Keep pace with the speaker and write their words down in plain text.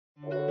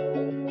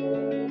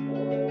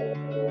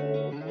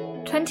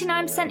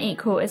29%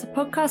 Equal is a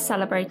podcast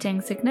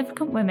celebrating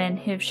significant women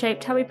who have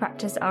shaped how we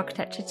practice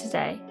architecture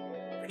today.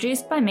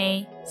 Produced by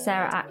me,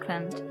 Sarah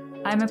Ackland.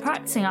 I'm a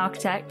practicing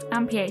architect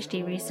and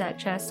PhD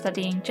researcher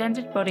studying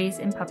gendered bodies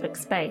in public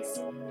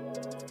space.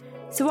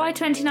 So why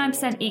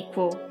 29%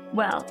 Equal?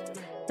 Well,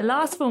 the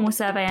last formal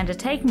survey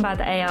undertaken by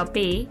the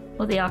ARB,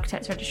 or the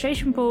Architects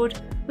Registration Board,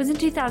 was in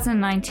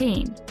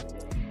 2019.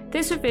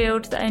 This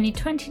revealed that only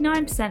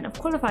 29% of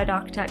qualified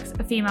architects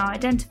are female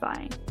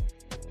identifying.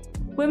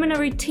 Women are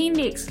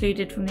routinely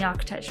excluded from the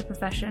architecture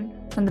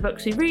profession, from the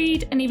books we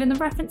read and even the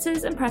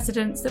references and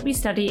precedents that we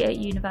study at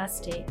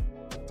university.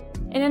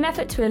 In an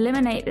effort to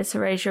eliminate this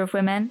erasure of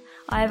women,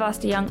 I have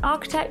asked a young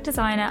architect,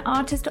 designer,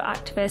 artist or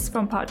activist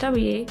from Part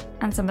W,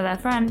 and some of their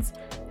friends,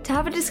 to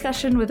have a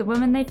discussion with a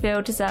woman they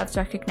feel deserves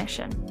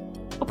recognition,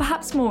 or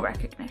perhaps more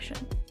recognition.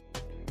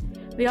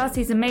 We asked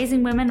these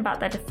amazing women about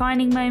their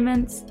defining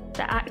moments,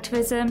 their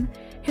activism,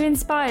 who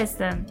inspires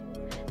them,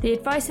 the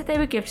advice that they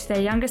would give to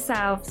their younger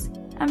selves,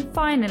 and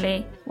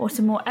finally, what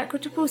a more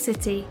equitable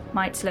city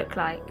might look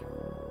like.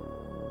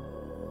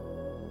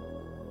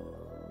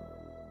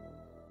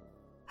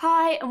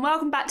 Hi, and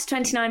welcome back to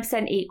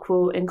 29%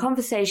 Equal in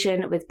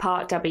conversation with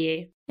Part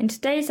W. In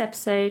today's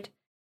episode,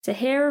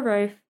 Tahera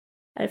Rouf,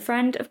 a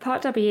friend of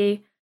Part W,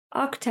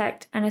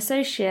 architect and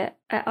associate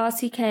at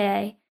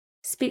RCKA,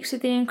 speaks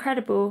with the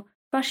incredible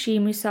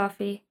Farshid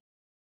Moussavi.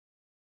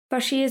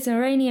 Farshid is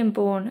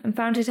Iranian-born and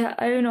founded her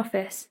own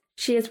office.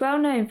 She is well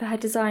known for her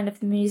design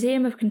of the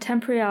Museum of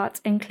Contemporary Art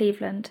in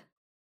Cleveland.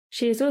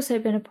 She has also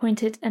been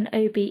appointed an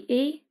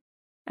OBE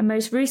and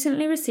most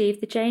recently received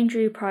the Jane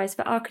Drew Prize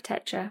for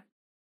Architecture.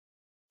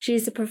 She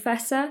is a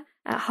professor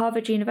at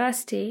Harvard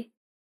University,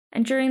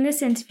 and during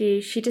this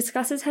interview she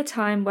discusses her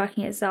time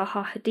working at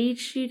Zaha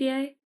Hadid's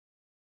studio.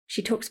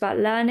 She talks about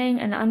learning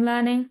and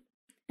unlearning,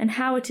 and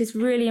how it is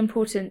really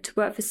important to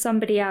work for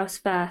somebody else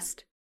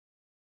first.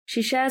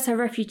 She shares her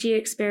refugee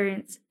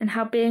experience and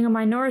how being a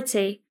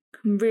minority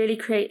can really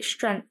create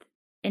strength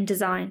in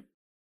design.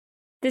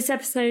 This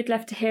episode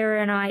left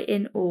Tahera and I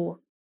in awe.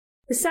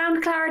 The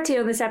sound clarity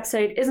on this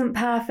episode isn't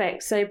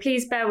perfect, so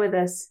please bear with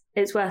us.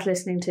 It's worth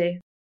listening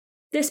to.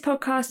 This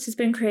podcast has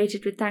been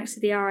created with thanks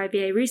to the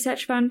RIBA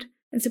Research Fund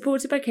and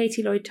supported by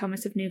Katie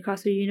Lloyd-Thomas of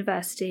Newcastle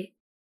University.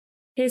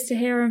 Here's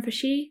Tahera and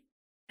Farshid.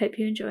 Hope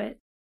you enjoy it.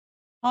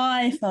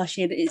 Hi,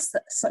 Farshid. It's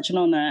such an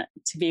honour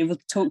to be able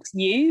to talk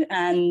to you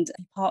and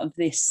be part of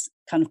this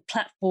kind of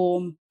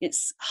platform.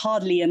 It's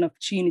hardly an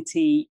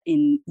opportunity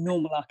in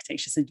normal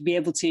architecture, so to be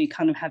able to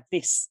kind of have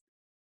this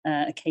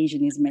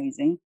occasion is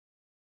amazing.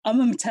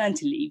 I'm on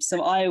maternity leave,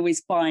 so I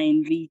always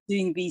find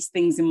doing these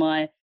things in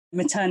my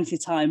maternity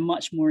time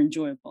much more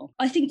enjoyable.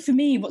 I think for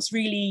me, what's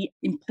really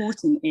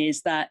important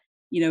is that,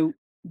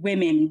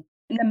 women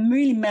in a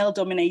really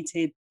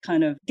male-dominated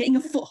kind of getting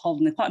a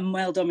foothold in a quite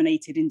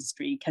male-dominated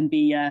industry can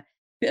be a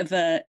bit of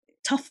a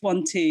tough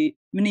one to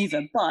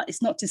manoeuvre, but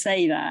it's not to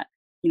say that,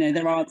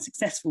 there aren't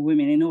successful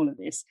women in all of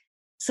this.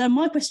 So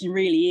my question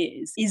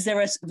really is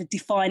there a sort of a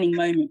defining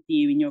moment for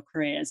you in your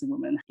career as a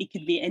woman? It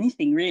could be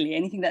anything really,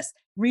 anything that's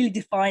really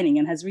defining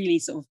and has really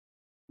sort of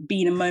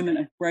been a moment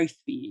of growth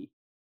for you.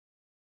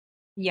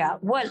 Yeah,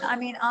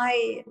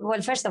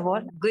 first of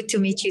all, good to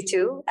meet you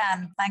too.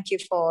 And thank you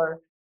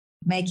for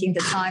making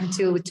the time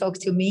to talk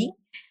to me.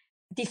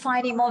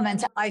 Defining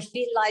moment, I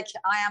feel like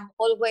I am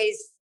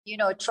always,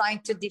 trying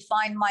to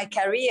define my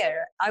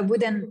career. I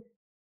wouldn't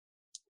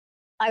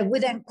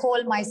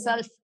call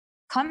myself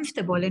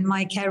comfortable in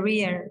my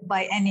career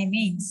by any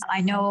means.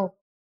 I know,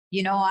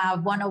 I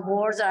have won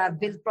awards or I've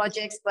built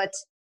projects, but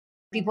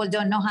people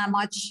don't know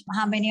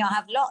how many I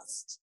have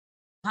lost.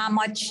 How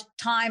much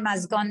time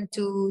has gone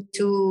to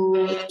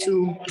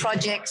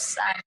projects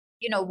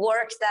and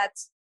work that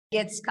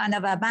gets kind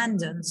of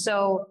abandoned.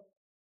 So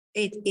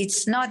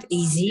it's not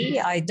easy.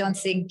 I don't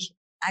think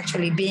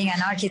actually being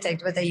an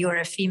architect, whether you're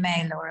a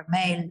female or a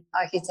male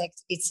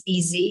architect, it's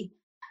easy.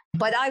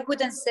 But I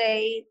wouldn't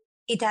say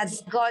it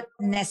has got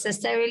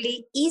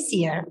necessarily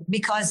easier,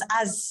 because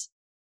as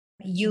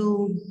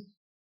you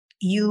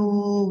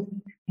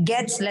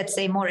get, let's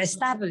say, more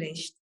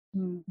established,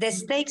 the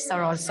stakes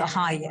are also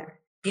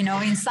higher.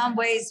 In some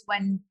ways,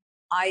 when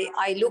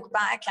I look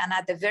back and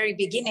at the very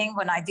beginning,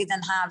 when I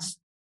didn't have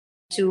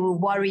to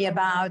worry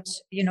about,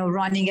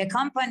 running a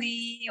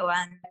company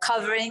and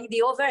covering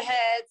the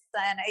overheads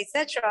and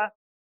etc.,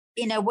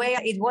 in a way,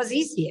 it was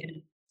easier.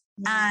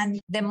 And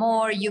the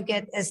more you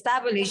get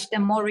established, the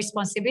more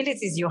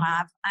responsibilities you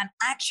have. And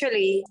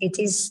actually, it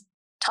is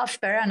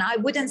tougher. And I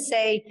wouldn't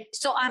say,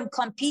 so I'm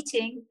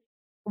competing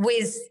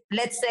with,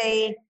 let's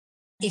say,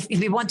 if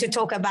we want to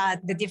talk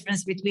about the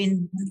difference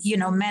between,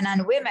 men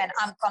and women,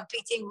 I'm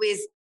competing with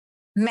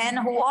men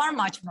who are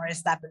much more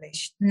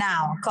established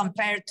now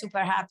compared to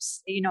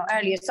perhaps,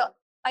 earlier. So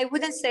I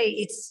wouldn't say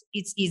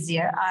it's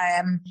easier.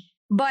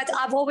 But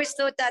I've always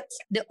thought that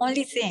the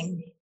only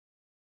thing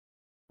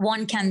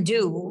one can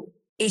do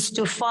is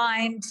to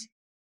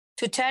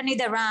turn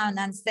it around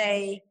and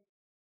say,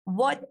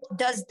 what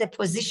does the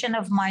position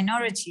of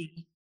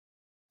minority,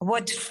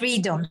 what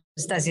freedoms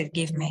does it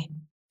give me?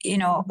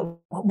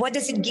 what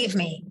does it give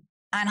me?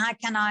 And how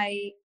can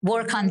I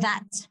work on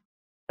that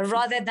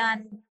rather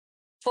than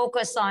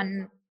focus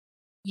on,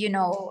 in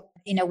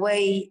a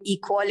way,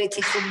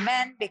 equality to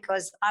men,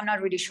 because I'm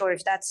not really sure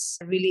if that's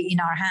really in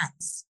our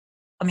hands.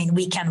 I mean,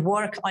 we can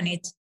work on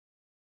it,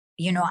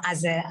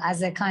 as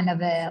a kind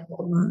of a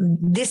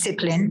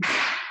discipline,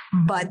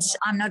 but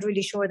I'm not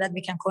really sure that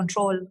we can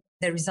control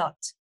the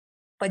result.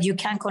 But you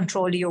can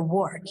control your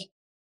work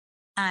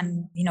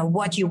and,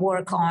 what you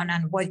work on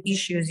and what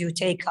issues you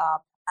take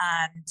up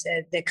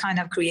and the kind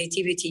of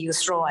creativity you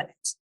throw at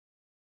it.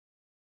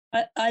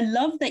 I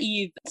love that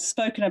you've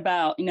spoken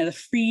about, the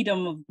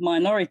freedom of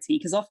minority,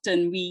 because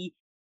often we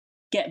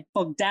get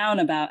bogged down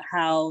about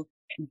how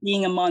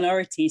being a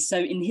minority is so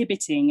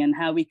inhibiting and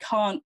how we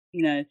can't,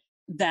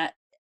 that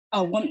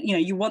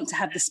you want to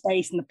have the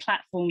space and the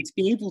platform to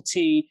be able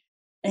to,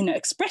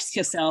 express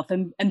yourself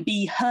and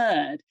be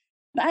heard.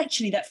 But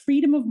actually that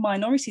freedom of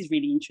minority is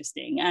really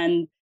interesting.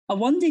 And I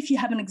wonder if you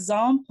have an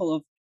example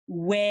of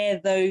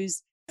where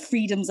those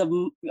freedoms of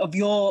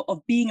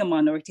being a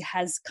minority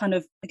has kind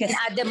of, I guess,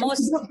 at the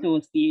most for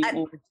you,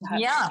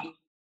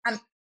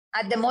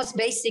 at the most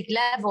basic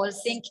level,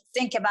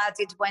 think about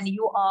it. When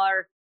you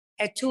are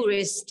a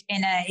tourist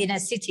in a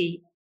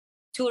city,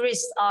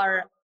 tourists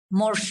are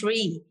more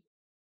free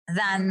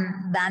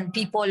than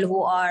people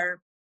who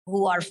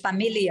are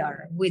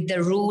familiar with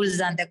the rules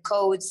and the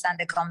codes and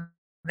the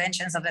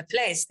conventions of a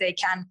place. They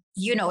can,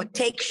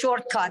 take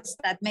shortcuts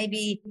that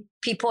maybe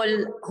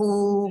people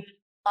who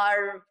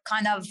are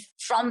kind of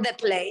from the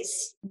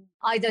place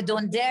either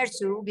don't dare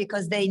to,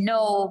 because they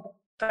know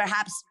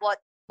perhaps what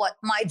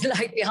might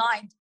lie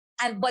behind,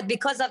 but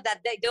because of that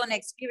they don't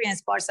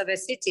experience parts of a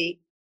city,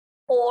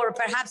 or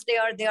perhaps they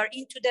are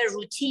into their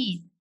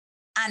routine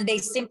and they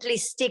simply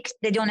stick.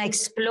 They don't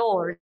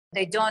explore,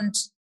 they don't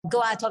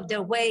go out of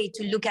their way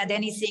to look at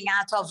anything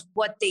out of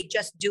what they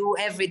just do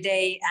every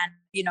day and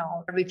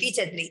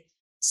repeatedly.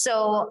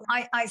 So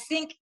I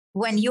think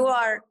when you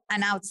are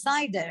an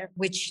outsider,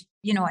 which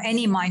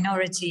any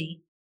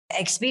minority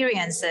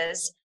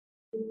experiences,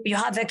 you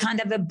have a kind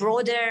of a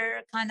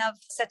broader kind of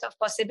set of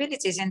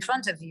possibilities in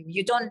front of you.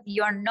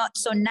 You're not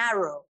so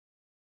narrow,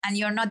 and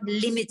you're not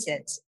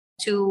limited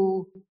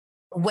to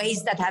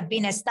ways that have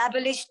been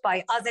established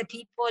by other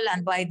people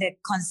and by the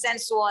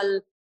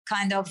consensual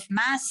kind of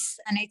mass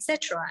and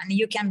etc. And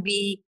you can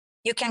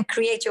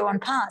create your own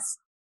path.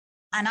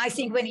 And I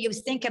think when you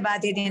think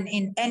about it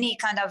in any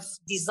kind of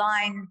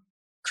design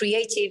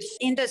creative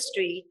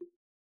industry,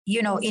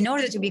 in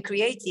order to be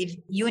creative,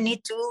 you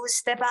need to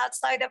step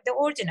outside of the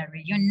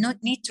ordinary. You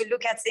need to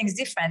look at things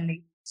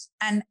differently.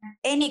 And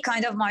any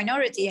kind of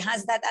minority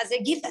has that as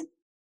a given,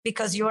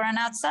 because you're an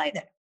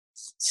outsider.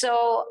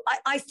 So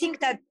I think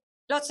that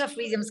lots of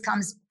freedoms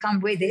come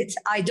with it.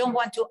 I don't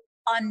want to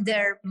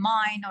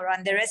undermine or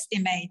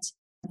underestimate,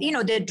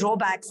 the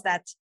drawbacks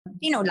that,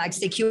 like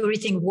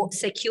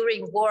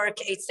securing work,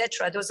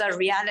 etc. Those are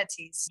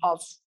realities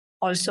of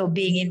also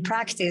being in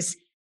practice.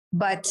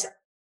 But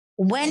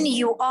when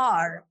you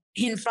are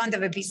in front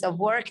of a piece of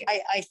work,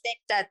 I think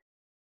that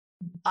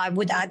I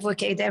would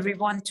advocate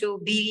everyone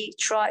to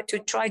try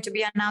to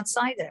be an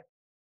outsider.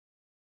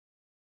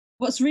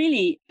 What's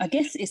really, I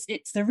guess,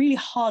 it's a really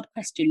hard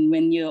question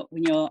when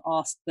you're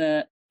asked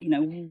where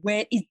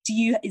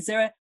is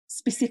there a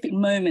specific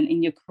moment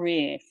in your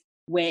career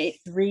where it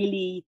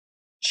really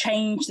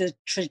changed the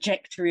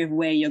trajectory of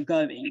where you're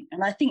going?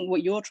 And I think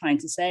what you're trying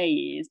to say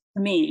is,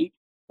 for me,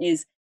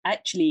 is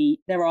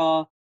actually there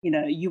are,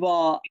 you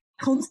are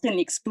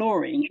constantly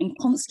exploring and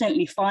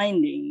constantly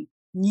finding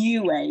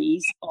new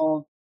ways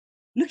of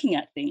looking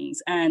at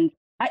things, and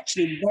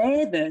actually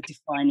they're the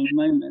defining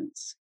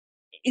moments.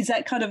 Is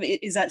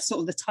that sort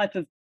of the type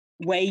of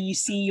way you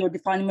see your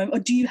defining moment? Or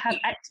do you have,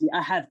 actually,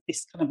 I have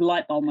this kind of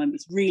light bulb moment,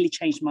 it's really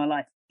changed my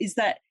life? Is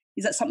that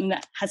something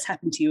that has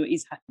happened to you or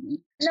is happening?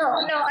 No,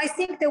 I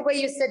think the way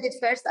you said it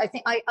first, I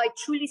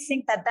truly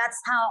think that that's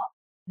how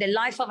the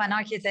life of an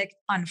architect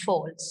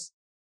unfolds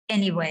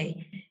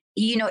anyway.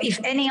 If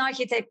any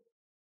architect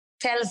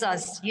tells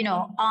us,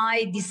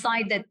 I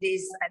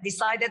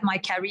decided my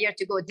career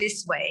to go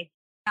this way,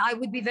 I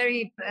would be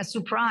very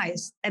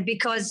surprised,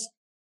 because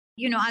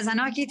as an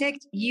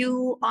architect,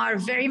 you are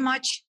very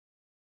much,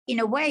 in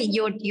a way,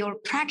 your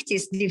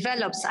practice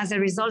develops as a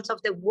result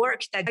of the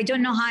work that I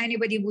don't know how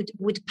anybody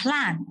would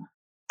plan.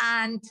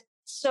 And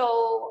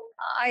so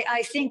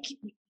I think,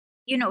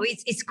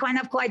 it's kind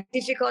of quite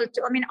difficult.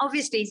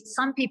 Obviously,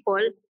 some people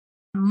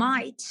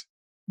might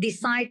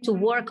decide to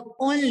work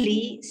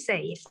only,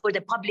 say, for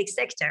the public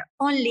sector,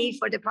 only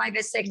for the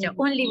private sector,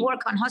 only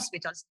work on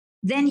hospitals.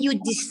 Then you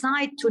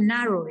decide to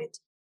narrow it.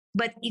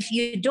 But if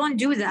you don't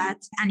do that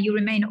and you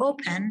remain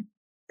open,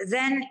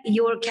 then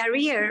your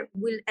career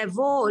will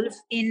evolve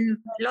in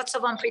lots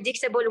of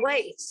unpredictable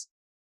ways.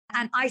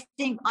 And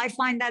I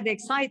find that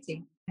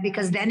exciting,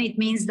 because then it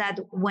means that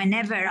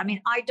whenever,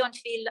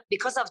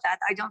 because of that,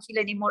 I don't feel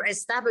any more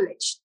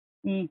established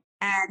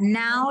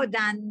now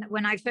than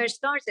when I first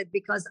started,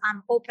 because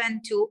I'm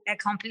open to a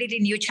completely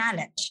new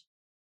challenge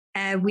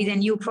with a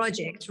new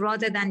project,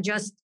 rather than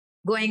just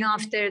going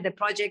after the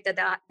project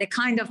the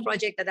kind of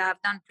project that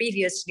I've done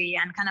previously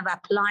and kind of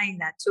applying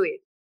that to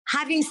it.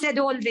 Having said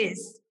all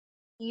this,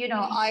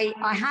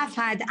 I have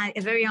had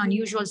a very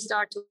unusual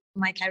start to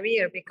my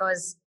career,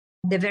 because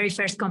the very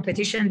first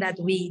competition that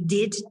we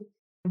did,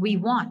 we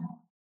won.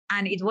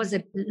 And it was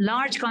a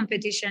large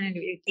competition, and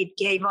it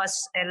gave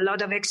us a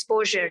lot of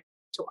exposure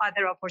to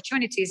other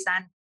opportunities.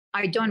 And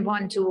I don't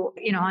want to,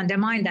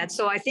 undermine that.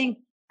 So I think,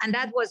 and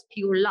that was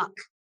pure luck,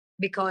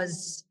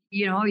 because,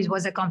 it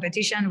was a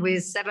competition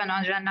with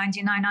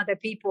 799 other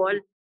people,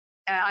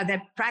 other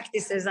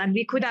practices, and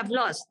we could have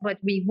lost, but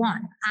we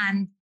won.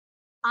 And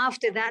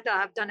after that,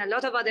 I've done a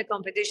lot of other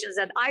competitions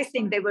that I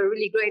think they were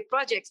really great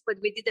projects, but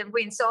we didn't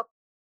win. So,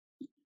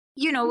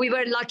 we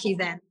were lucky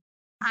then.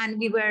 And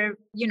we were,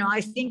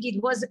 I think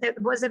it was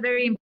a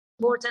very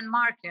important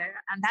marker,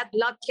 and that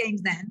luck came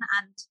then.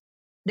 And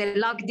the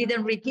luck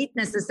didn't repeat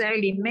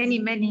necessarily many,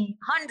 many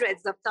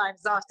hundreds of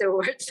times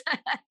afterwards.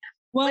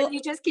 Well, but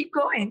you just keep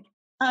going.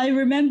 I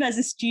remember as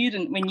a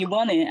student when you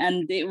won it,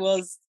 and it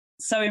was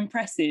so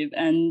impressive.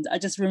 And I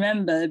just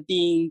remember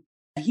being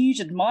a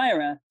huge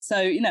admirer. So,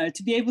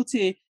 to be able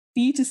for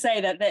you to say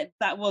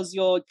that was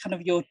your kind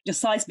of your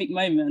seismic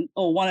moment,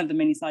 or one of the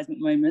many seismic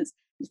moments,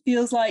 it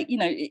feels like,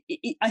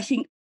 I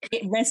think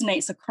it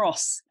resonates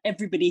across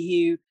everybody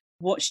who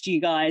watched you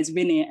guys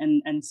win it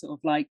and sort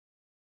of like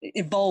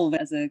evolve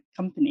as a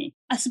company.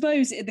 I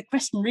suppose the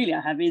question really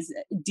I have is,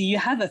 do you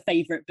have a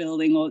favorite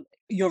building or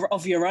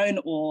of your own,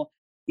 or,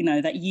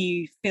 that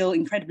you feel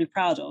incredibly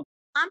proud of?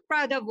 I'm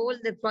proud of all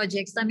the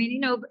projects. I mean,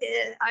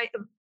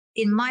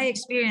 in my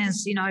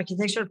experience,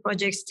 architectural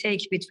projects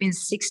take between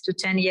 6 to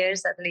 10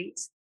 years at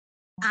least.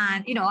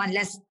 And,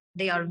 unless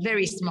they are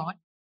very small.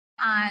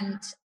 And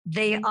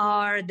they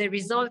are the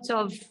result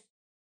of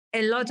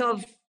a lot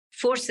of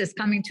forces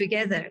coming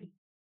together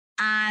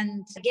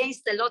and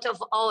against a lot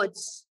of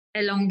odds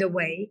along the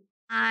way.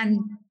 And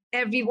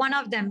every one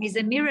of them is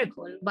a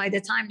miracle by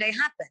the time they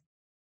happen.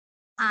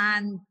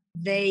 And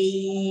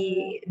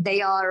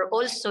they are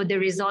also the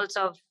result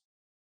of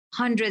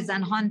hundreds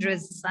and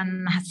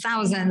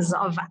thousands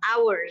of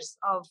hours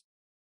of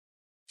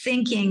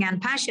thinking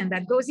and passion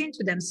that goes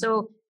into them.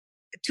 So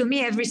to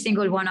me, every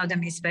single one of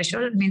them is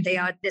special. I mean,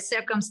 the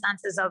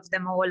circumstances of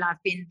them all have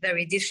been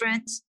very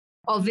different.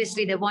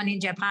 Obviously, the one in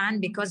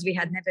Japan, because we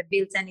had never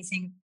built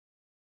anything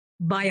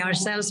by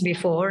ourselves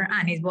before,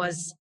 and it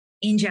was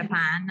in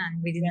Japan,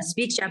 and we didn't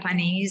speak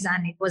Japanese,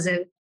 and it was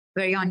a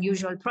very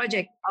unusual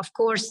project. Of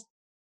course,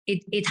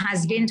 it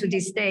has been to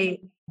this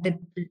day the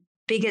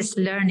biggest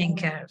learning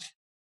curve.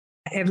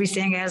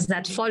 Everything else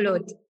that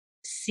followed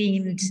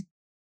seems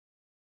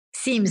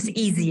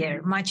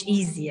easier, much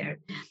easier.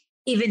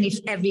 Even if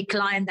every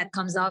client that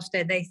comes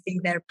after, they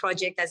think their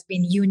project has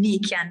been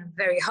unique and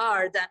very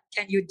hard, and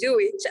can you do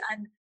it,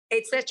 and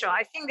etc.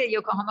 I think the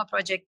Yokohama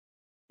project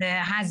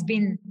has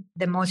been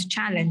the most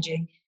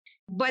challenging.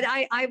 But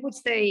I would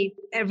say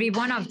every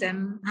one of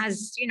them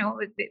has,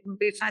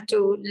 we've had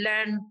to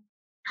learn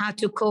how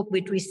to cope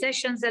with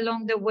recessions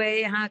along the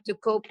way, how to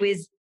cope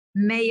with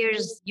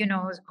mayors,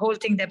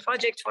 halting the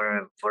project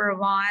for a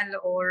while,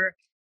 or,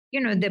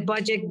 the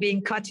budget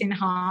being cut in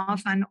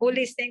half, and all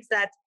these things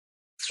that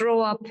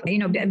throw up,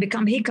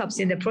 become hiccups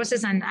in the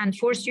process and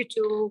force you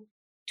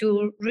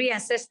to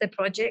reassess the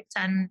project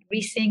and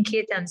rethink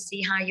it and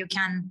see how you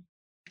can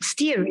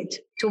steer it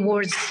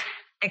towards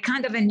a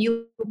kind of a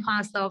new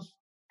path of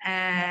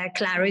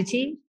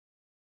clarity.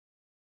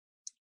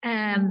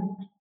 I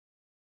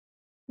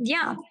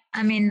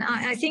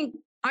think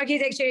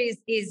architecture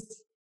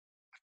is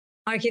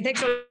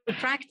architectural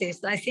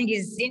practice, I think,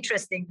 is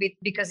interesting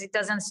because it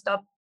doesn't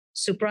stop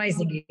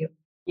surprising you.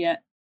 Yeah.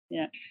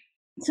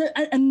 So,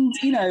 and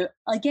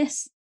I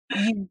guess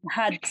you've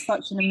had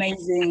such an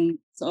amazing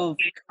sort of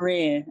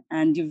career,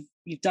 and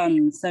you've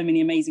done so many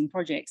amazing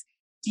projects.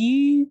 Do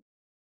you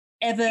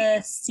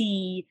ever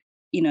see,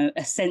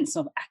 a sense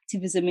of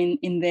activism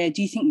in there?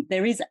 Do you think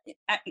there is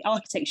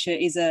architecture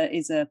is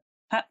a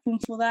platform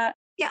for that?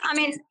 Yeah, I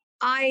mean,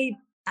 I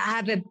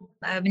have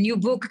a new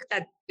book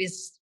that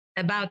is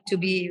about to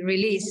be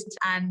released,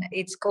 and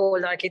it's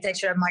called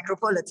Architecture and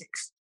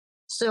Micropolitics.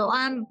 So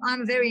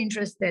I'm very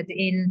interested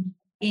in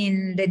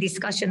the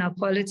discussion of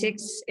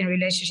politics in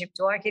relationship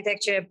to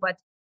architecture, but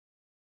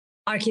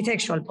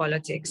architectural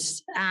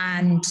politics,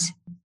 and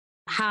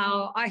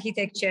how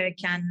architecture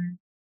can,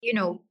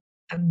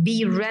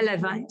 be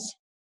relevant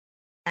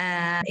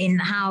in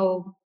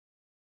how,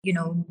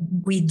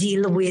 we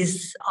deal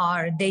with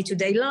our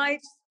day-to-day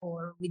lives,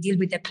 or we deal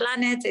with the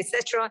planet,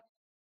 etc.,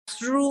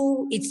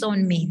 through its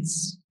own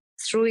means,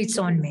 through,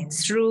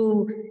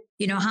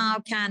 how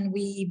can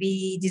we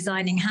be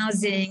designing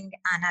housing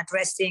and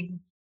addressing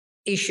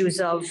issues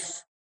of,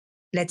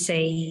 let's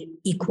say,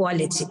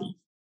 equality.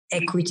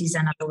 Equity is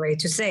another way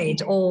to say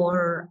it,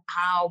 or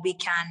how we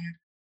can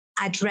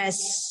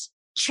address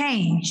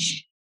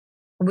change,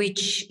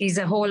 which is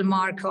a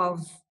hallmark of,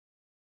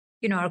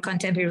 our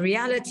contemporary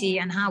reality,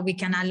 and how we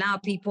can allow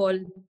people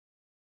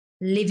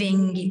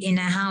living in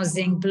a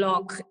housing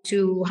block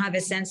to have a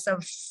sense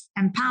of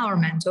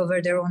empowerment over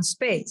their own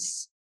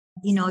space.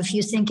 if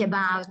you think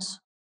about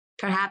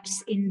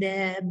perhaps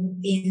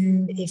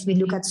if we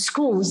look at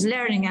schools,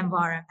 learning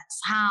environments,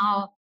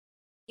 how,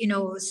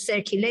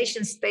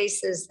 circulation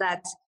spaces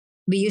that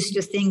we used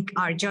to think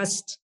are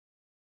just,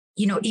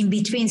 in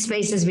between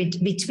spaces,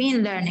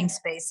 between learning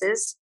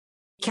spaces,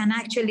 can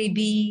actually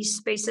be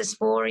spaces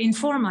for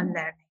informal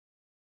learning.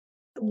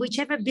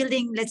 Whichever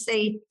building, let's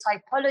say,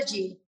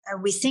 typology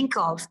we think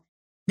of,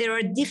 there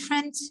are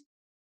different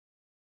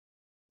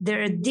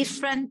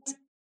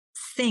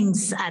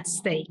things at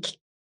stake.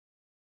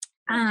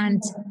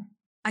 And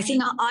I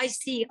think I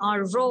see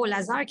our role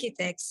as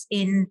architects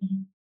in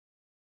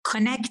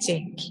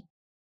connecting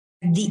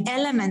the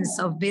elements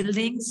of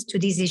buildings to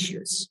these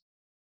issues.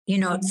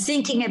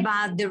 Thinking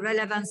about the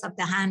relevance of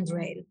the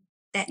handrail,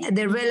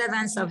 the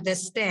relevance of the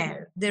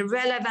stair, the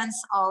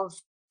relevance of,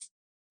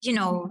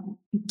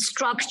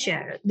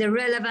 structure, the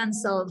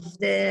relevance of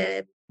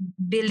the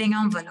building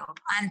envelope,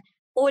 and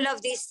all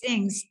of these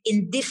things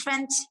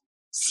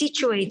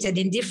situated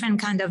in different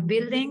kind of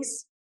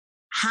buildings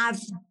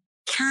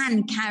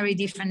can carry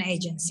different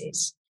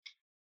agencies.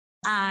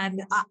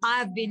 And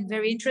I've been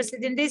very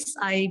interested in this.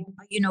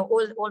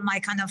 All my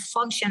kind of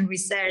function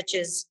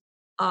researches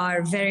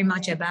are very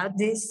much about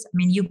this. I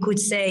mean, you could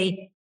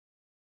say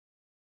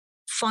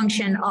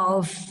function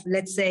of,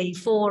 let's say,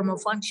 form, or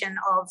function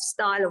of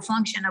style, or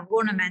function of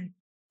ornament.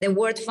 The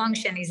word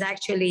function is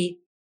actually,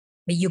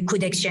 you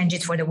could exchange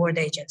it for the word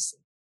agency.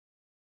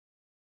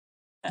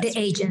 The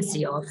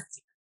agency of.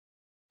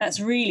 That's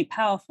really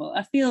powerful.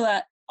 I feel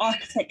that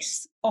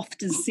architects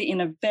often sit in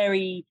a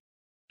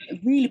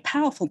really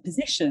powerful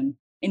position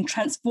in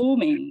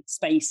transforming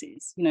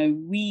spaces.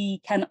 We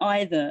can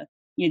either,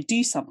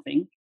 do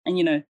something and,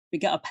 we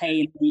get our pay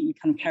and we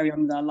kind of carry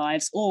on with our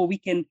lives, or we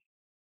can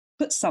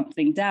put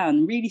something down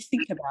and really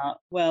think about,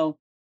 well,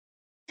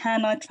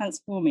 can I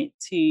transform it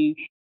to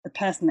the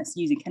person that's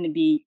using? Can it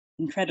be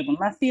incredible?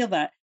 And I feel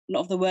that a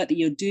lot of the work that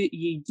you're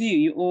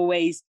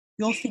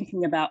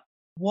thinking about,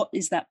 what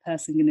is that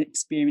person going to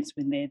experience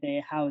when they're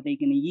there? How are they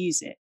going to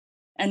use it?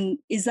 And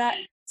is that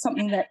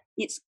something that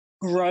it's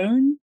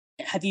grown?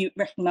 Have you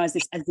recognized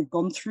this as you've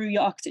gone through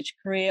your architecture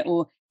career,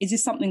 or is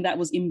this something that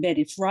was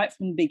embedded right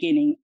from the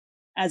beginning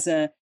as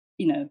a,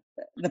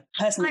 the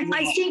person?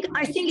 I think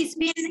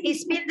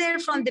it's been there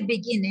from the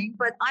beginning,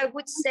 but I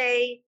would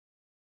say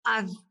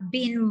I've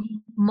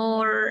been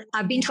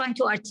trying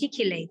to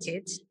articulate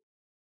it,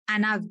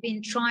 and I've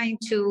been trying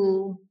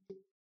to,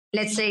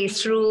 let's say,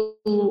 through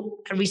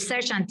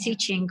research and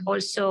teaching,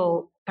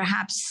 also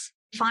perhaps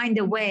find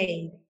a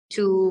way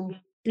to,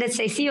 let's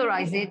say,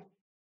 theorize it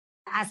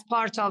as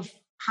part of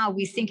how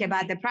we think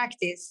about the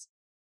practice.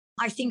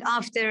 I think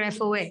after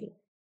FOA,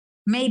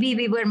 maybe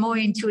we were more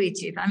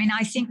intuitive. I mean,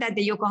 I think that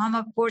the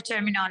Yokohama Port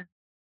Terminal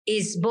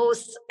is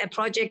both a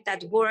project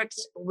that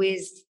works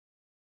with,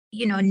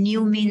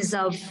 new means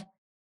of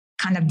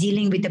kind of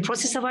dealing with the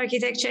process of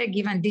architecture,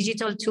 given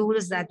digital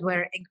tools that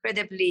were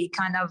incredibly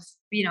kind of,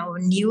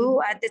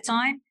 new at the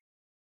time.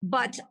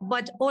 But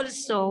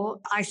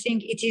also, I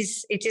think it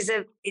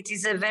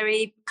is a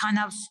very kind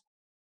of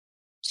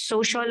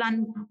social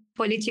and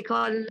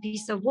political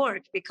piece of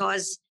work,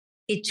 because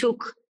it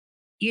took,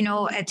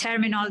 a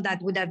terminal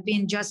that would have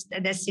been just a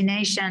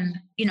destination,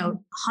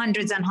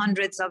 hundreds and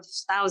hundreds of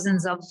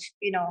thousands of,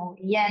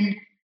 yen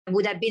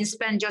would have been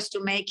spent just to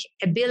make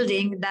a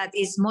building that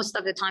is most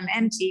of the time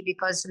empty,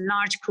 because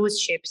large cruise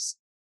ships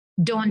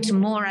don't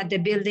moor at the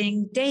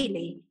building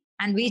daily.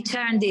 And we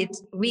turned it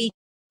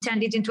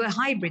into a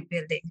hybrid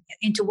building,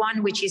 into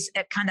one which is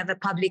a kind of a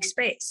public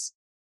space.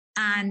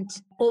 And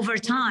over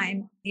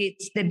time,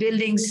 it's the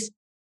buildings,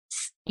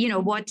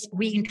 what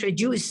we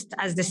introduced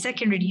as the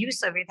secondary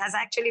use of it has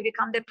actually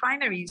become the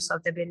primary use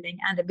of the building.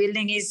 And the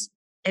building is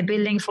a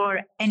building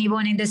for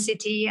anyone in the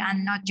city,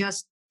 and not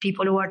just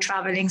people who are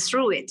traveling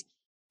through it.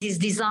 It is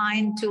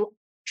designed to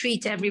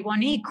treat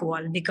everyone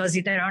equal, because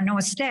there are no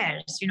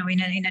stairs.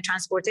 In a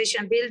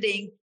transportation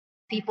building,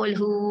 people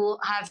who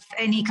have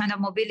any kind of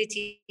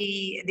mobility,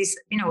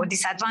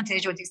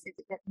 disadvantage or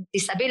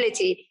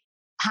disability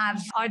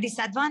are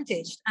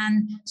disadvantaged.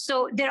 And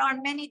so there are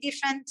many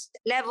different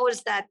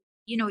levels that,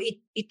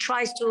 it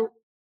tries to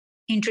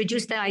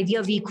introduce the idea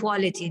of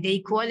equality, the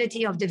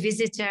equality of the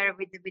visitor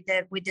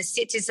with the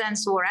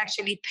citizens who are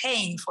actually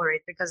paying for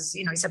it, because,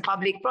 it's a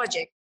public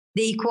project.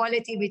 The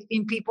equality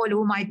between people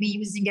who might be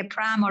using a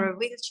pram or a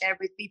wheelchair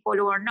with people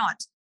who are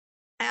not.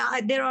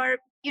 There are,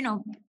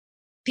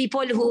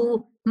 people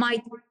who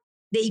might,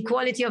 the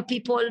equality of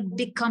people,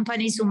 big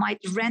companies who might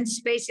rent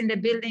space in the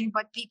building,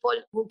 but people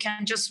who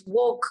can just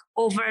walk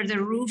over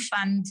the roof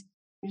and,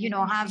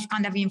 have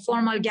kind of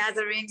informal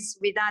gatherings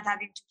without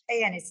having to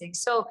pay anything.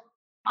 So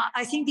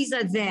I think these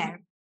are there,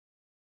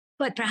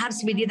 but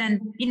perhaps we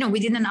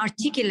didn't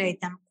articulate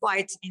them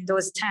quite in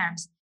those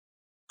terms.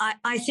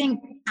 I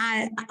think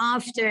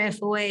after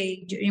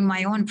FOA, during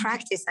my own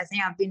practice, I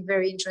think I've been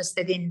very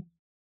interested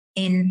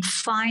in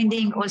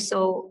finding,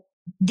 also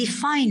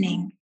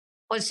defining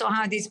also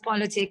how this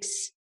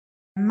politics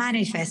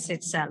manifests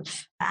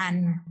itself,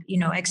 and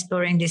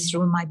exploring this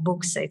through my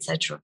books,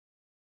 etc.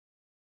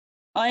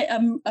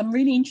 I'm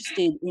really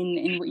interested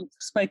in what you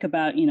spoke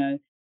about,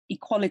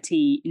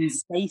 equality in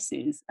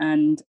spaces,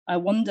 and I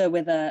wonder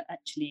whether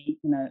actually,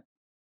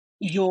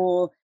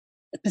 your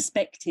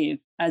perspective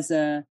as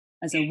a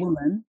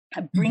woman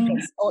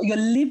brings, or your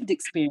lived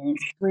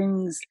experience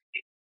brings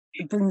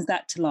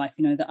that to life.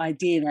 The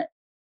idea that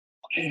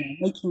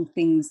making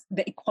things,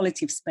 the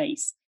equality of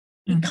space,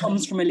 it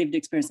comes from a lived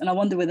experience, and I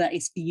wonder whether that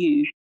is for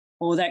you,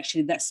 or that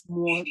actually that's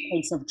more a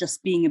case of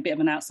just being a bit of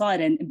an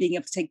outsider and being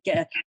able to get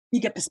a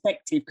bigger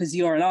perspective because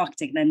you're an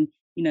architect, and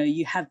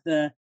you have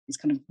this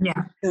kind of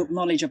built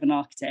knowledge of an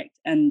architect,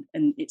 and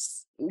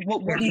it's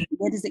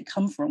where does it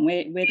come from?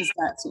 Where does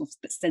that sort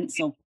of sense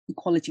of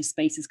equality of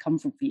spaces come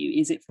from for you?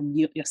 Is it from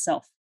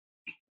yourself?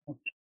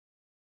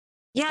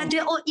 Yeah,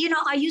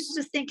 I used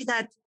to think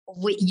that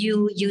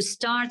you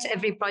start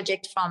every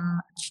project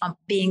from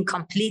being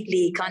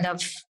completely kind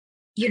of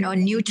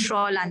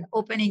neutral and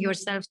opening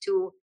yourself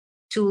to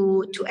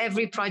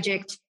every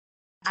project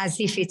as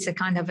if it's a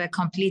kind of a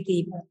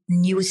completely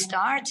new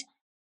start.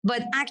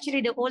 But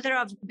actually, the older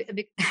I've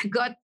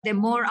got, the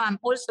more I'm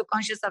also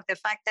conscious of the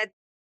fact that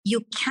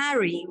you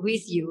carry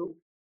with you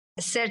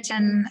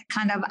certain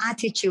kind of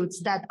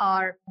attitudes that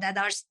are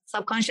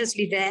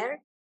subconsciously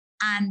there,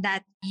 and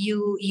that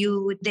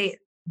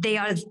they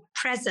are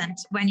present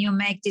when you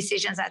make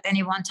decisions at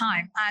any one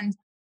time. And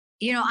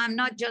I'm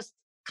not just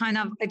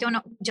I don't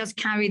just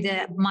carry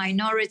the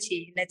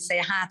minority, let's say,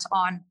 hat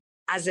on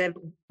as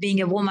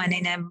being a woman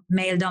in a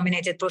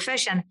male-dominated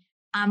profession.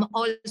 I'm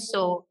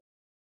also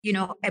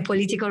a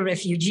political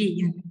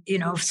refugee,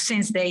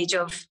 since the age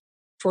of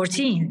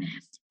 14.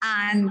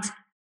 And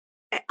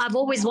I've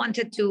always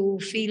wanted to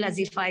feel as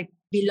if I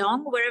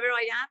belong wherever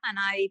I am. And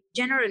I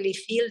generally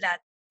feel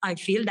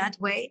that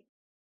way.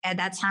 And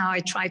that's how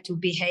I try to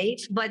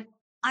behave. But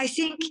I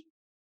think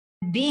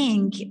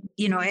being,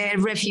 a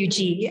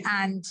refugee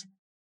and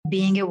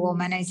being a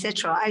woman,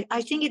 etc.,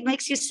 I think it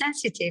makes you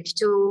sensitive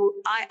to,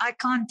 I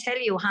can't tell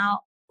you how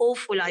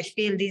awful I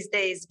feel these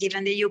days,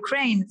 given the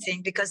Ukraine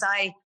thing, because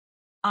I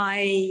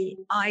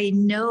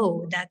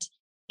know that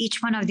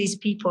each one of these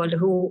people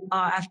who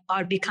have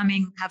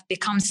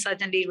become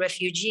suddenly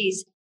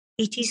refugees,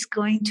 it is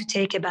going to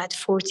take about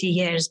 40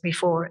 years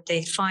before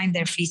they find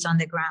their feet on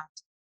the ground.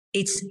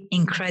 It's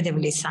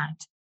incredibly sad.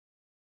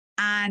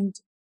 And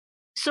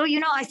so,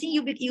 I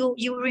think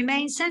you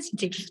remain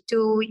sensitive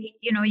to,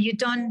 you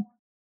don't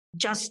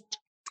just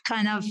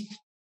kind of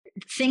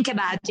think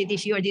about it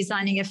if you're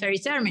designing a ferry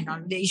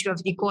terminal, the issue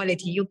of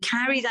equality. You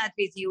carry that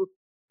with you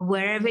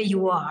wherever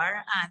you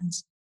are and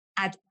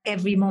at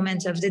every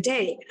moment of the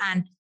day.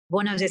 And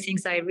one of the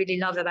things I really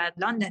love about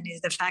London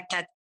is the fact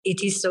that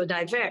it is so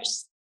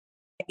diverse.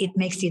 It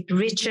makes it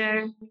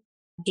richer.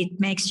 It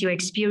makes you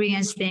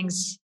experience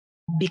things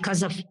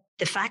because of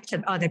the fact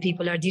that other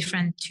people are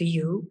different to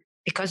you,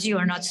 because you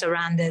are not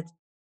surrounded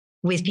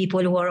with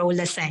people who are all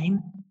the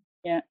same.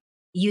 Yeah.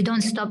 You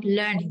don't stop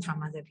learning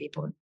from other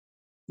people.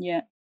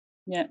 Yeah.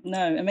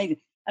 No, amazing.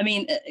 I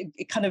mean,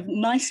 it kind of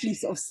nicely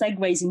sort of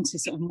segues into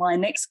sort of my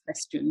next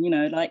question,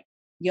 like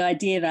the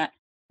idea that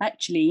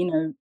actually,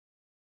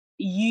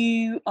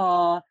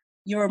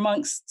 you're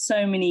amongst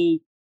so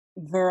many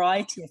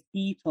variety of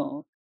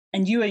people,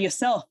 and you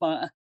yourself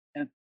are,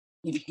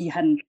 you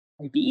had an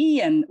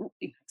OBE and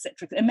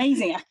etc.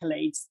 Amazing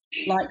accolades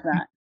like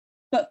that.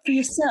 But for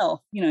yourself,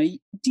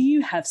 do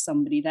you have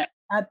somebody that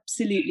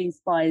absolutely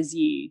inspires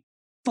you?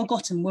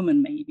 Forgotten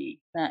woman, maybe,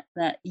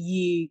 that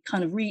you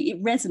kind of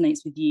it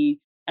resonates with you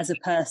as a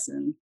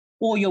person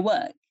or your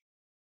work?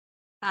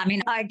 I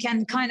mean, I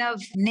can kind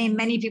of name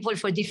many people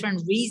for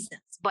different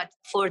reasons, but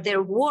for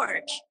their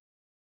work,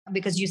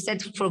 because you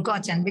said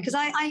forgotten, because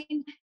I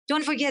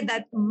don't forget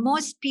that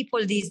most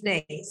people these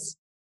days,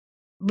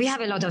 we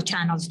have a lot of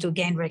channels to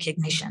gain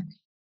recognition.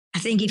 I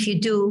think if you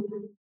do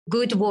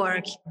good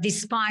work,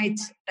 despite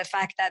the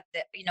fact that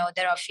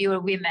there are fewer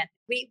women,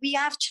 we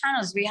have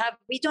channels.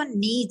 We don't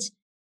need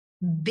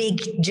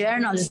big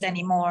journals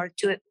anymore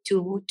to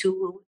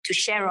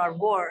share our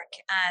work.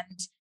 And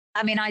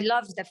I mean, I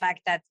love the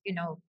fact that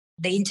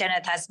the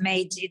internet has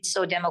made it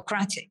so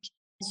democratic.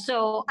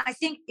 So I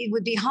think it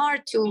would be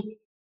hard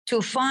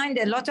to find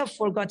a lot of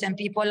forgotten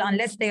people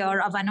unless they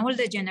are of an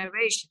older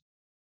generation.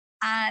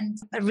 And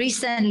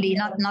recently,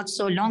 not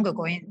so long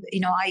ago,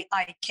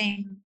 I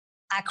came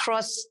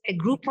across a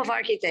group of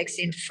architects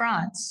in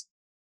France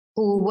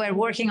who were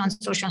working on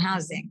social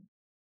housing.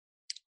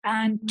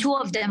 And two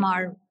of them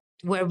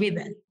were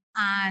women.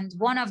 And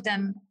one of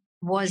them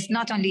was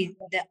not only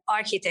the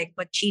architect,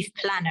 but chief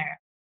planner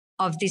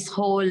of this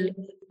whole,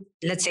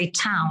 let's say,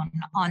 town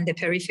on the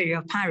periphery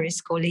of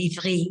Paris called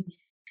Ivry.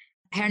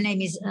 Her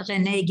name is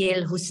Renée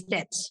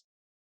Gail-Houstet.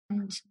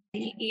 And,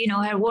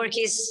 her work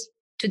is,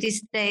 to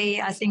this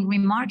day, I think,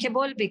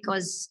 remarkable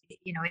because,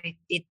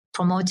 it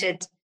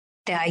promoted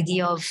the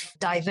idea of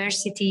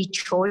diversity,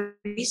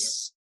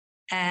 choice,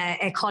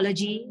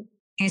 ecology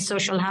in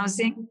social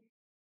housing.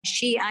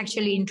 She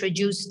actually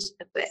introduced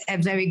a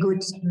very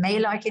good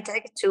male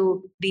architect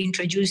to be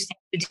introduced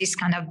to this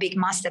kind of big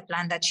master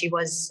plan that she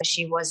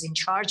was in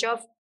charge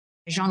of.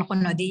 Jean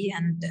Renaudy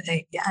and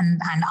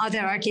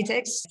other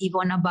architects,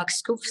 Ivona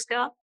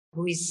Bakskówska,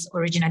 who is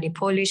originally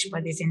Polish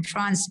but is in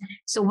France.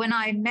 So when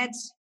I met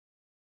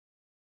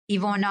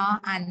Ivona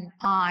and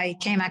I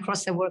came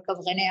across the work of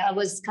René, I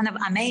was kind of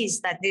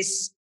amazed that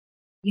this,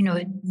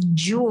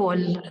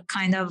 dual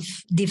kind of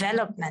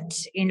development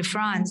in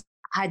France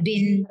had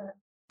been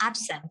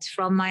absent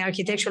from my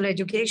architectural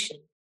education.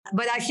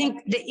 But I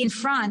think that in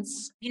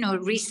France,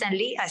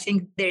 recently, I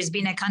think there's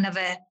been a kind of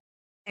a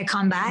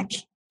comeback,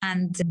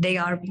 and they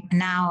are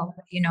now,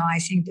 I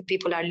think the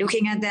people are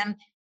looking at them.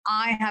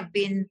 I have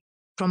been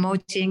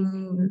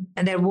promoting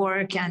their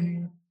work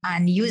and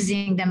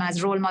using them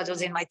as role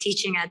models in my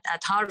teaching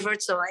at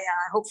Harvard. So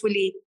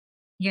hopefully,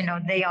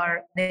 they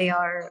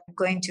are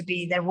going to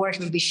be, their work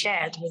will be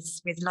shared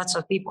with lots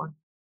of people.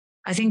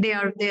 I think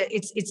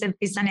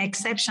it's an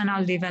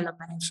exceptional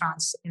development in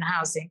France in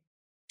housing.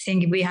 I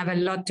think we have a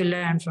lot to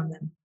learn from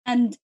them.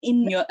 And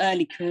in your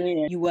early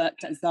career, you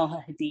worked at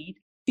Zaha Hadid.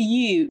 For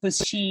you, was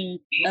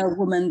she a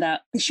woman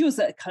that, she was,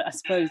 I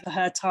suppose, for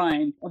her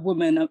time, a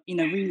woman of,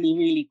 really,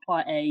 really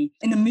quite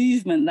in a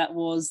movement that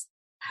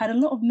had a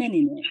lot of men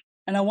in it.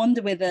 And I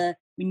wonder whether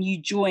when you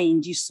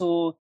joined, you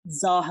saw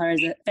Zaha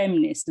as a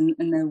feminist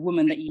and a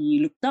woman that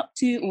you looked up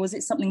to, or was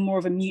it something more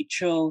of a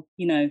mutual,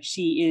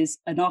 she is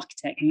an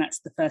architect and that's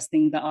the first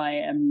thing that I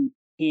am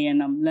here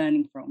and I'm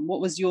learning from?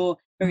 What was your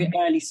very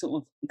early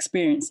sort of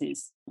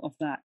experiences of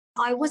that?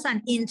 I was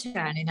an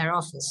intern in her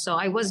office. So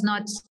I was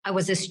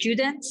a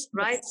student,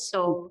 right?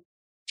 So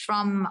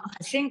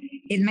I think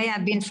it may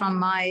have been from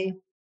my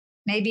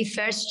maybe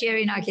first year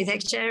in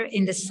architecture,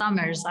 in the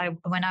summers,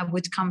 when I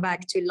would come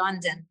back to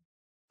London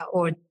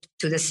or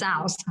to the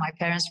south, my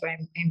parents were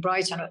in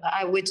Brighton,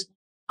 I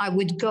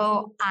would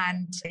go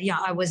and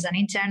I was an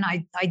intern.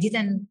 I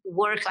didn't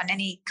work on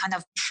any kind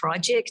of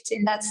project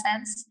in that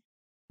sense,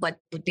 but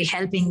would be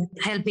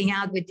helping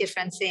out with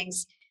different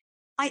things.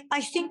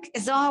 I think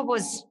Zaha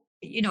was,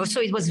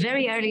 so it was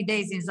very early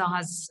days in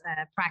Zaha's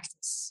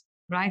practice,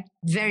 right?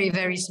 Very,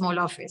 very small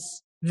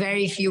office,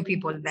 very few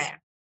people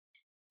there.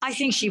 I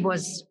think she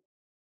was,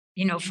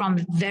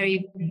 from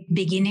very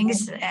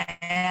beginnings,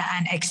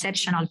 an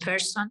exceptional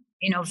person,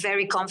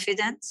 very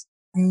confident,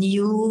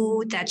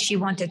 knew that she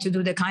wanted to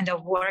do the kind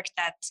of work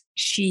that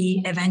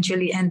she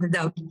eventually ended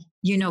up,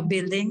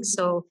 building.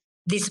 So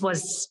this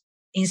was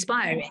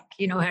inspiring,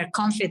 her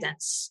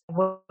confidence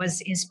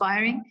was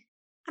inspiring.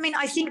 I mean,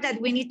 I think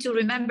that we need to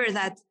remember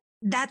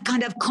that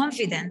kind of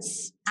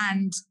confidence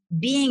and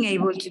being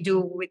able to do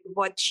with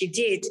what she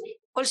did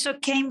also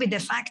came with the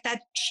fact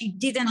that she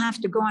didn't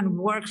have to go and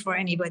work for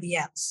anybody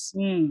else.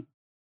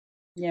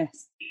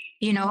 Yes.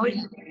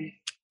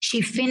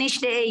 She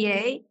finished the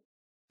AA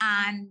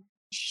and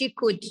she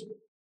could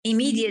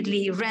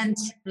immediately rent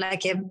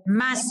like a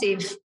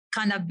massive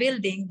kind of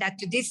building that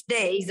to this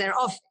day is her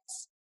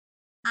office.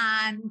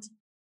 And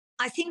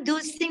I think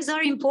those things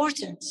are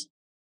important.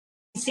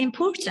 It's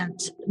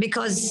important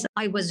because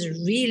I was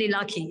really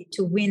lucky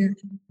to win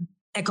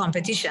a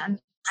competition.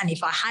 And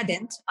if I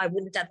hadn't, I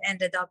wouldn't have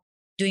ended up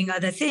doing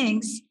other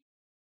things.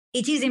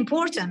 It is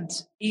important,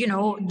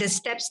 the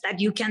steps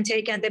that you can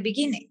take at the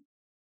beginning.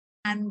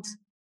 And,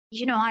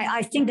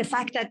 I think the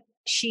fact that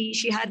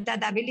she had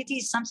that ability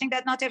is something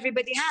that not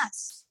everybody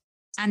has.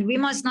 And we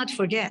must not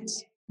forget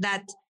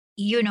that,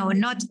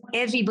 not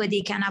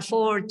everybody can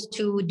afford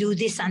to do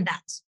this and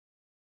that,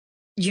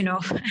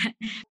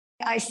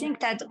 I think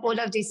that all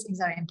of these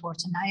things are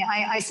important.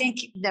 I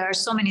think there are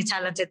so many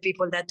talented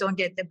people that don't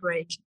get the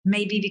break,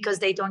 maybe because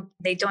they don't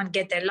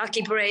get their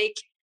lucky break,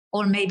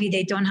 or maybe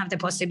they don't have the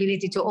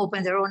possibility to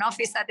open their own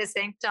office at the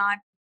same time.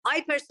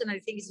 I personally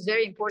think it's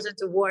very important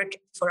to work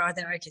for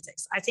other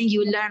architects. I think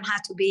you learn how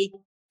to be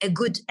a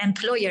good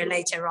employer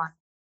later on.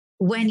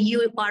 When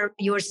you are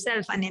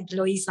yourself an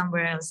employee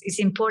somewhere else, it's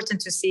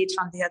important to see it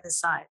from the other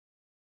side.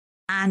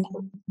 And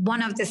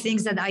one of the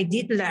things that I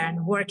did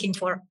learn working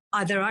for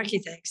other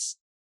architects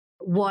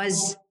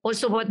was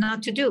also what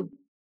not to do.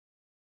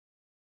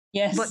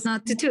 Yes. What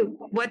not to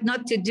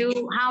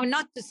do, how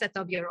not to set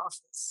up your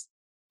office.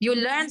 You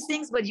learn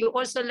things, but you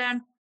also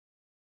learn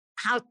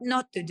how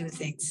not to do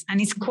things. And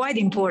it's quite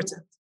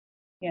important.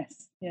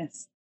 Yes,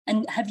 yes.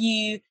 And have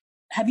you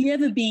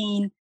ever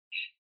been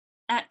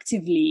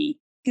actively,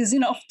 because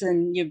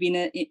often you've been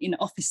in an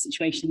office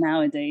situation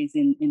nowadays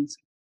in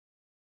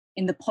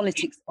the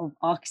politics of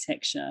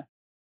architecture,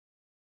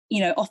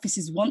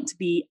 offices want to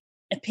be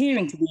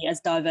appearing to be as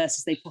diverse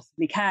as they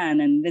possibly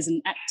can. And there's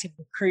an active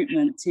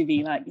recruitment to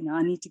be like,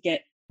 I need to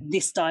get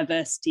this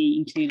diversity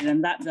included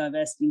and that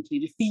diversity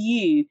included. For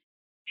you,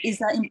 is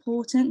that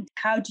important?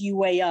 How do you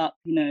weigh up,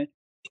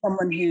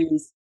 someone who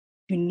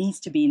needs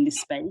to be in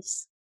this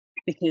space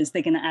because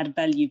they're going to add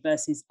value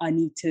versus I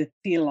need to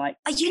feel like...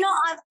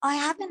 I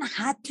haven't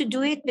had to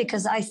do it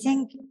because I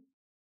think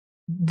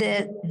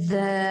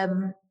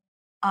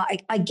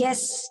I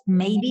guess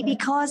maybe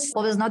because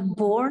I was not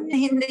born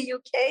in the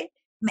UK,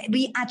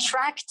 we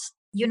attract,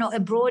 a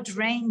broad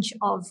range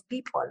of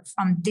people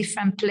from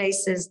different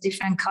places,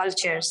 different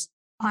cultures.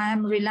 I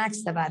am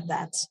relaxed about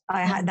that.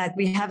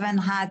 We haven't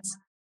had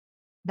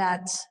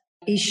that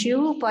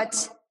issue,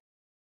 but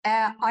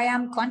I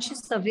am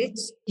conscious of it.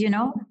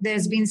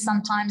 There's been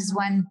some times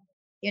when,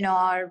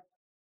 our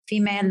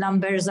female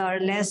numbers are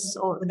less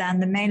than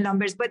the male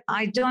numbers, but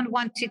I don't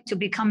want it to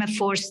become a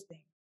forced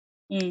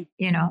thing,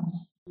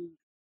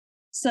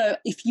 So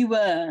if you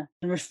were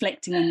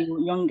reflecting on your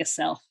younger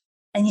self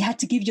and you had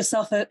to give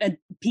yourself a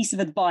piece of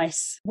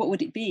advice, what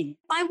would it be?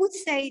 I would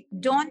say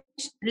don't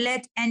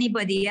let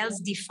anybody else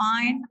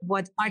define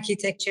what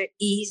architecture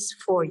is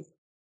for you.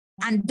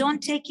 And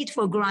don't take it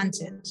for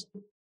granted,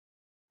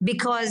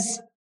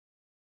 because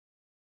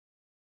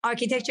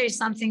architecture is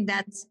something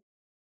that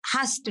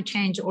has to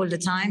change all the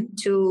time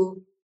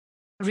to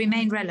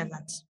remain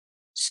relevant.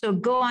 So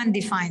go and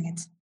define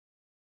it.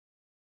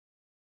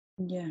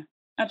 Yeah,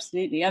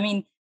 absolutely. I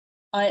mean,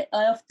 I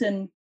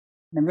often,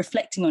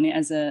 reflecting on it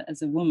as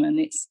a woman,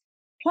 it's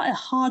quite a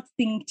hard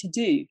thing to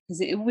do because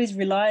it always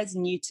relies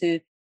on you to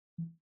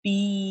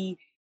be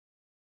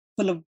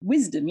full of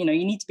wisdom. You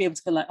need to be able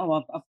to feel like,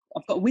 oh,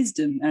 I've got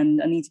wisdom,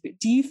 and I need to be.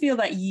 Do you feel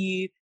that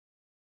you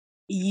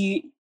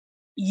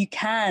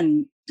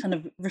can kind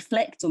of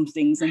reflect on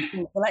things and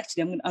think, well,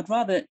 actually, I'd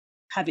rather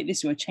have it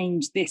this way, or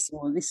change this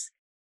or this?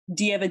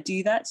 Do you ever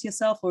do that to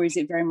yourself, or is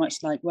it very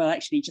much like, well,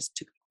 actually, just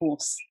took a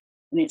course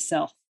in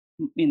itself,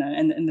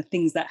 and the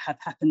things that have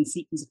happened,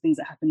 sequence of things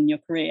that happen in your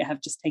career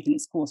have just taken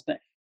its course, but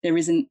there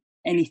isn't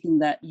anything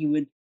that you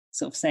would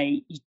sort of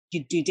say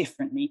you'd do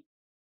differently?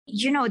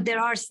 There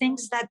are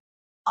things that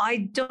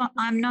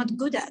I'm not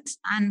good at,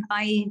 and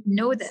I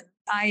know them.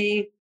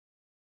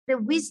 The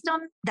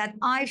wisdom that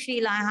I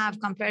feel I have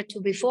compared to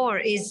before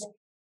is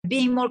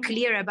being more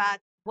clear about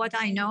what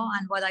I know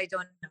and what I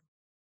don't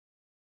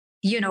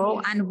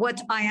know, and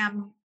what I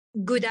am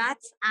good at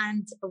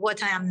and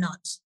what I am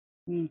not.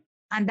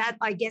 And that,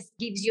 I guess,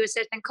 gives you a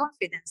certain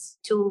confidence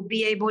to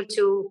be able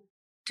to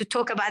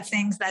talk about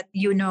things that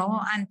you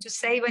know and to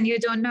say when you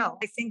don't know.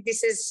 I think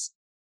this is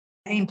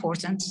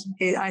important.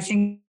 I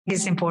think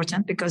it's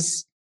important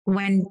because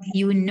when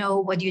you know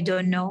what you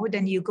don't know,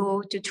 then you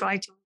go to try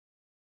to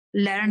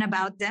learn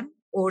about them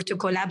or to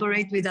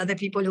collaborate with other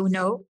people who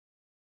know.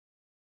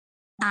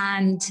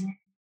 And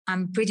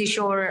I'm pretty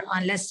sure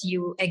unless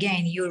you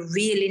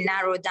really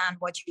narrow down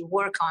what you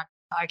work on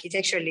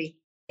architecturally,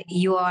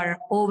 you are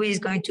always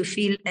going to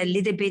feel a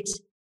little bit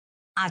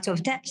out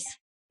of depth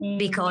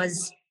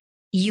because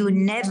you would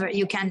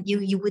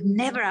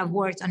never have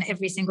worked on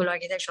every single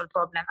architectural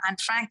problem. And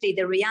frankly,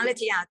 the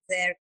reality out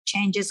there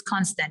changes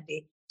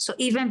constantly. So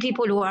even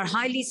people who are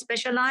highly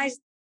specialized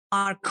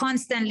are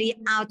constantly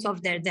out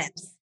of their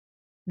depth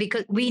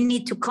because we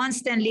need to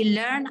constantly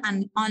learn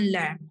and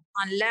unlearn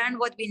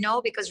what we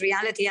know because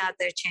reality out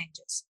there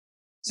changes.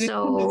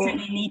 So you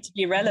need to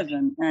be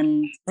relevant,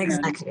 and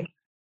exactly.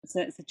 It's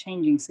a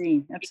changing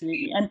scene,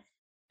 absolutely.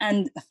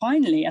 And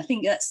finally, I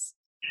think that's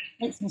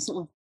makes me sort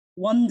of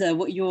wonder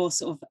what your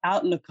sort of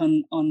outlook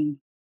on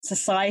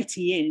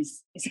society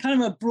is. It's a kind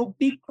of a broad,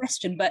 big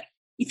question, but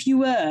if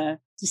you had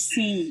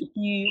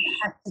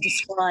to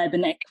describe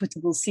an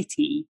equitable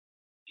city,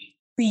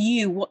 for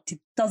you, what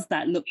does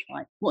that look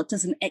like? What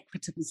does an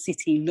equitable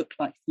city look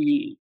like for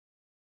you?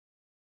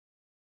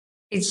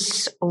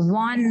 It's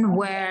one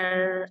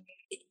where,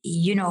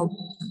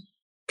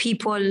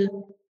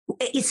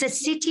 it's a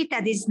city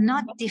that is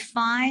not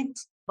defined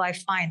by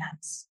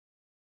finance.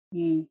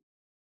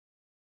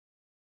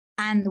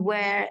 And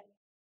where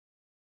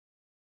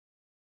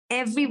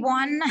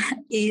everyone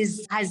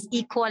has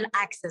equal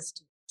access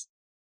to it.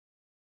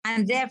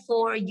 And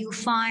therefore, you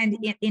find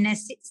in a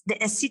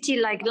city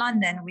like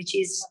London, which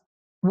is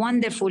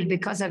wonderful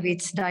because of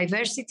its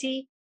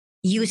diversity,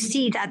 you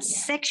see that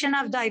section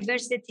of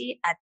diversity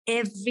at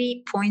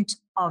every point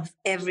of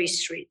every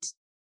street.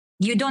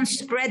 You don't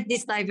spread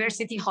this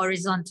diversity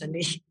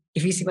horizontally,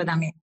 if you see what I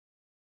mean.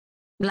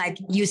 Like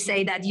you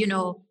say that,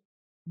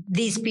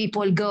 these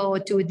people go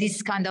to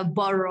this kind of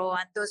borough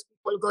and those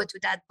people go to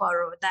that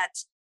borough,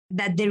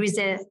 that there is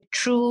a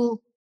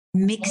true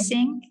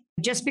mixing,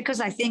 just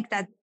because I think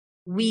that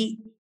we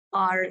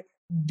are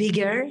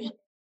bigger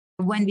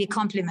when we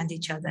complement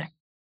each other,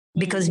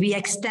 because we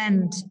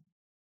extend,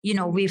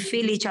 we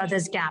fill each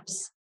other's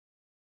gaps.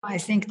 I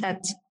think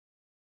that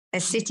a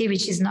city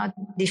which is not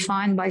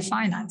defined by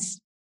finance.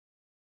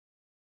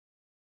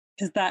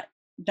 Because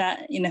that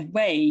in a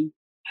way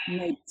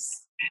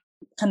makes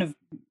kind of,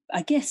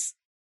 I guess,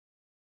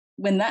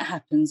 when that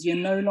happens, you're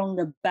no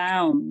longer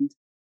bound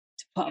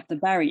to put up the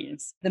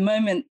barriers. The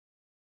moment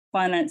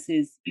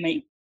finances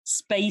make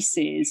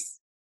spaces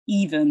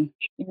even,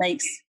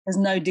 there's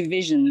no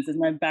divisions, there's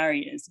no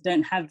barriers. You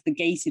don't have the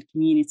gated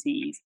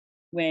communities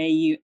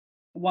where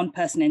one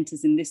person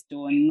enters in this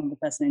door and another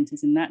person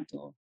enters in that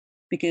door,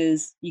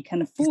 because you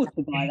can afford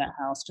to buy that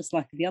house just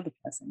like the other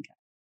person can.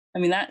 I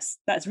mean,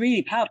 that's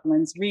really powerful,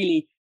 and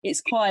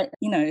it's quite,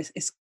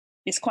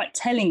 it's quite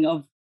telling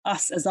of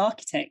us as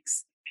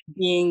architects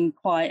being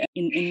quite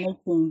in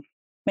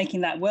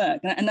making that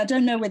work. And I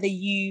don't know whether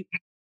you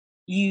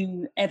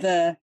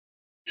ever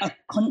are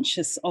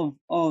conscious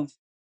of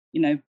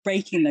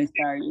breaking those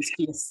barriers.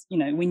 Because,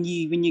 when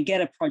you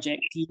get a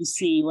project, you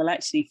see, well,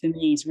 actually, for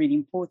me, it's really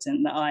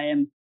important that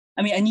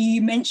and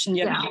you mentioned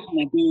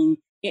being,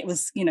 it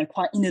was,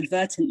 quite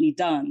inadvertently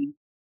done.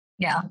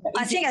 Yeah,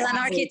 I think as an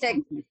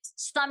architect,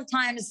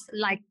 sometimes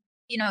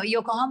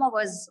Yokohama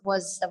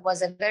was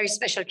a very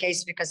special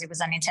case because it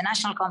was an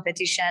international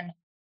competition,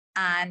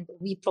 and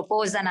we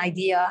proposed an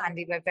idea, and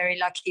we were very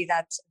lucky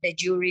that the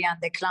jury and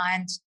the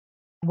client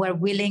were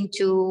willing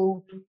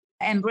to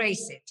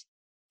embrace it.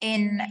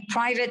 In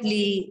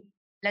privately,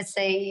 let's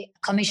say,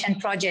 commissioned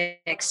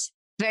projects,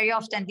 very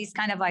often these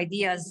kind of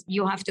ideas,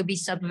 you have to be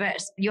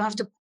subversive. You have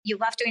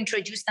to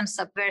introduce them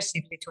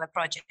subversively to a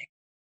project,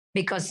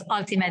 because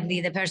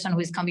ultimately the person who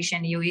is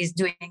commissioning you is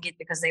doing it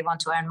because they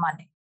want to earn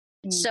money.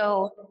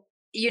 So,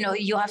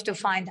 you have to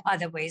find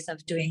other ways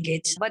of doing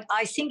it. But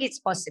I think it's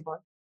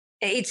possible.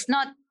 It's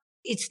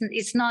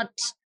not,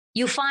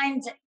 you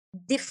find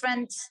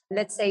different,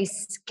 let's say,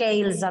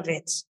 scales of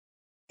it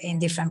in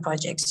different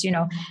projects.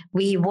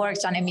 We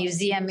worked on a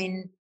museum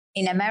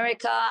in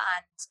America,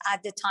 and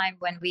at the time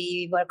when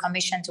we were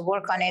commissioned to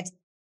work on it,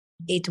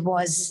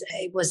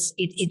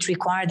 it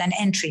required an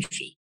entry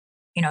fee,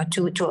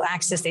 to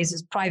access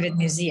this private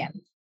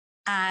museum.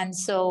 And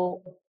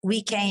so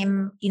we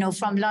came,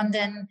 from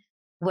London,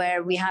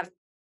 where we have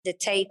the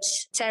Tate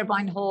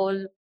Turbine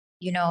Hall,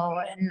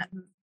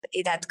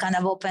 that kind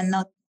of opened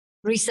not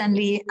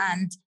recently.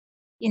 And,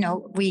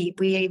 we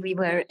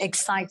were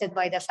excited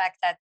by the fact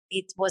that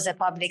it was a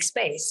public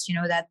space,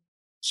 that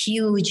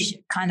huge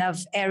kind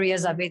of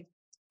areas of it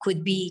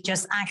could be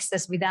just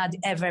accessed without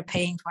ever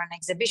paying for an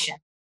exhibition.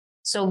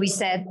 So we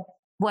said,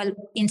 well,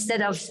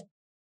 instead of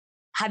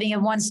having a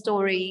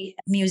one-story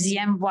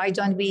museum, why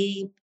don't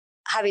we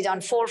have it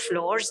on 4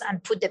 floors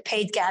and put the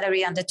paid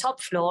gallery on the top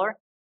floor?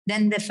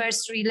 Then the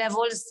first 3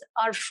 levels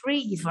are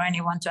free for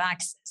anyone to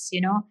access,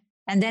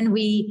 And then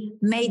we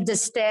made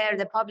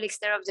the public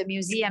stair of the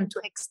museum to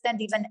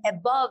extend even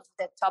above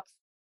the top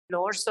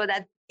floor, so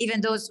that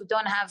even those who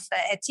don't have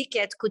a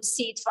ticket could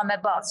see it from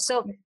above.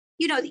 So,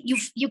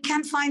 you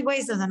can find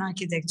ways as an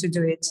architect to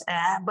do it,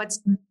 but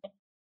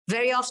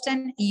very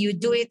often you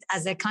do it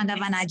as a kind of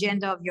an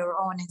agenda of your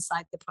own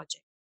inside the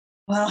project.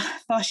 Well,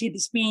 Farshid,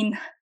 it's been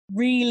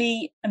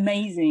really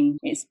amazing.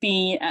 It's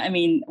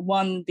been,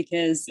 one,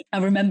 because I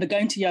remember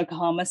going to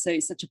Yokohama, so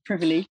it's such a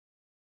privilege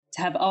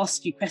to have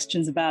asked you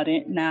questions about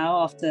it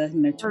now after,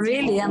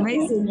 Really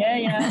amazing.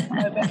 Yeah.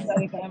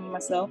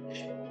 myself.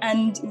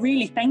 And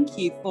really thank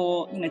you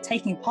for,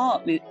 taking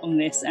part on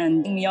this.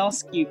 And we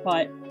ask you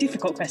quite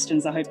difficult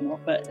questions, I hope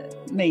not,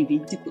 but maybe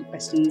difficult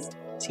questions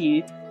to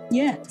you.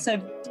 Yeah, so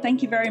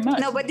thank you very much.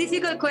 No, but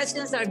difficult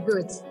questions are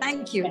good.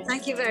 Thank you. Yes.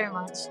 Thank you very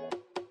much.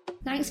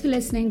 Thanks for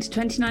listening to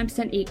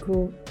 29%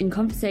 Equal in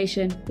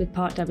conversation with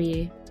Part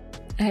W.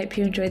 I hope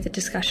you enjoyed the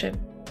discussion.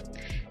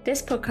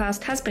 This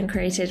podcast has been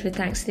created with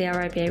thanks to the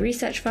RIBA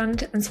Research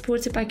Fund and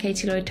supported by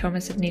Katie Lloyd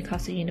Thomas of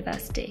Newcastle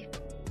University.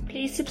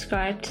 Please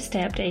subscribe to stay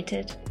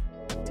updated.